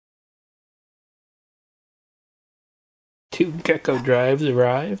2 Gecko drives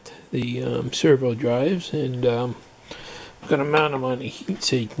arrived, the servo drives, and I'm going to mount them on a heat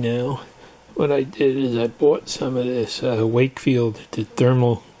sink now. What I did is I bought some of this Wakefield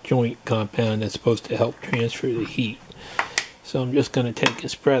thermal joint compound that's supposed to help transfer the heat. So I'm just going to take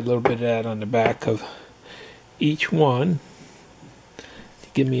and spread a little bit of that on the back of each one to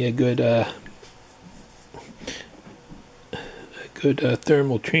give me a good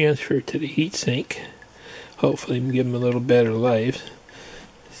thermal transfer to the heat sink. Hopefully give them a little better life.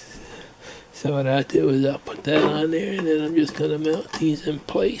 So what I do is I'll put that on there, and then I'm just going to mount these in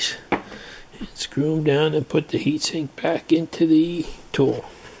place and screw them down and put the heat sink back into the tool.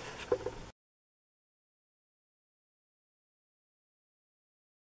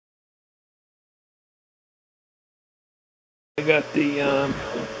 I got the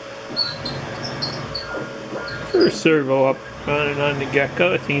first servo up running on the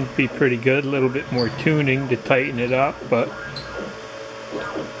Gecko. It seems to be pretty good. A little bit more tuning to tighten it up, but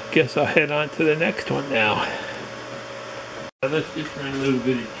I guess I'll head on to the next one now. Let's just run a little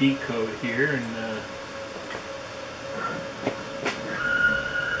bit of G-code here,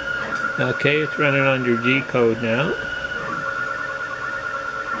 and okay, it's running under G-code now.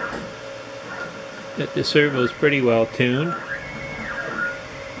 That the servo is pretty well tuned.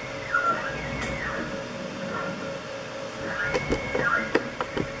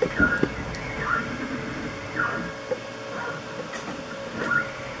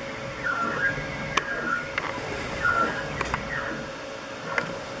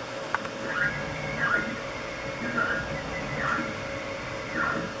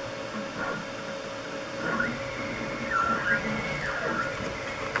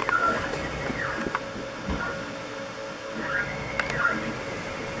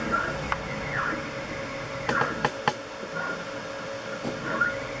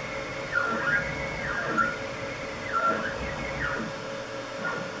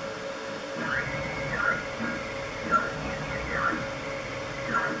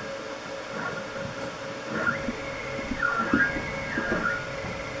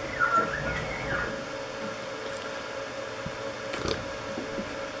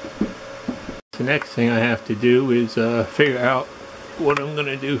 The next thing I have to do is figure out what I'm going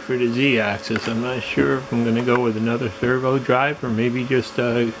to do for the Z-axis. I'm not sure if I'm going to go with another servo drive or maybe just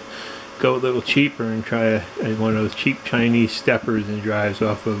go a little cheaper and try one of those cheap Chinese steppers and drives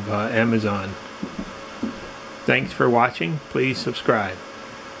off of Amazon. Thanks for watching. Please subscribe.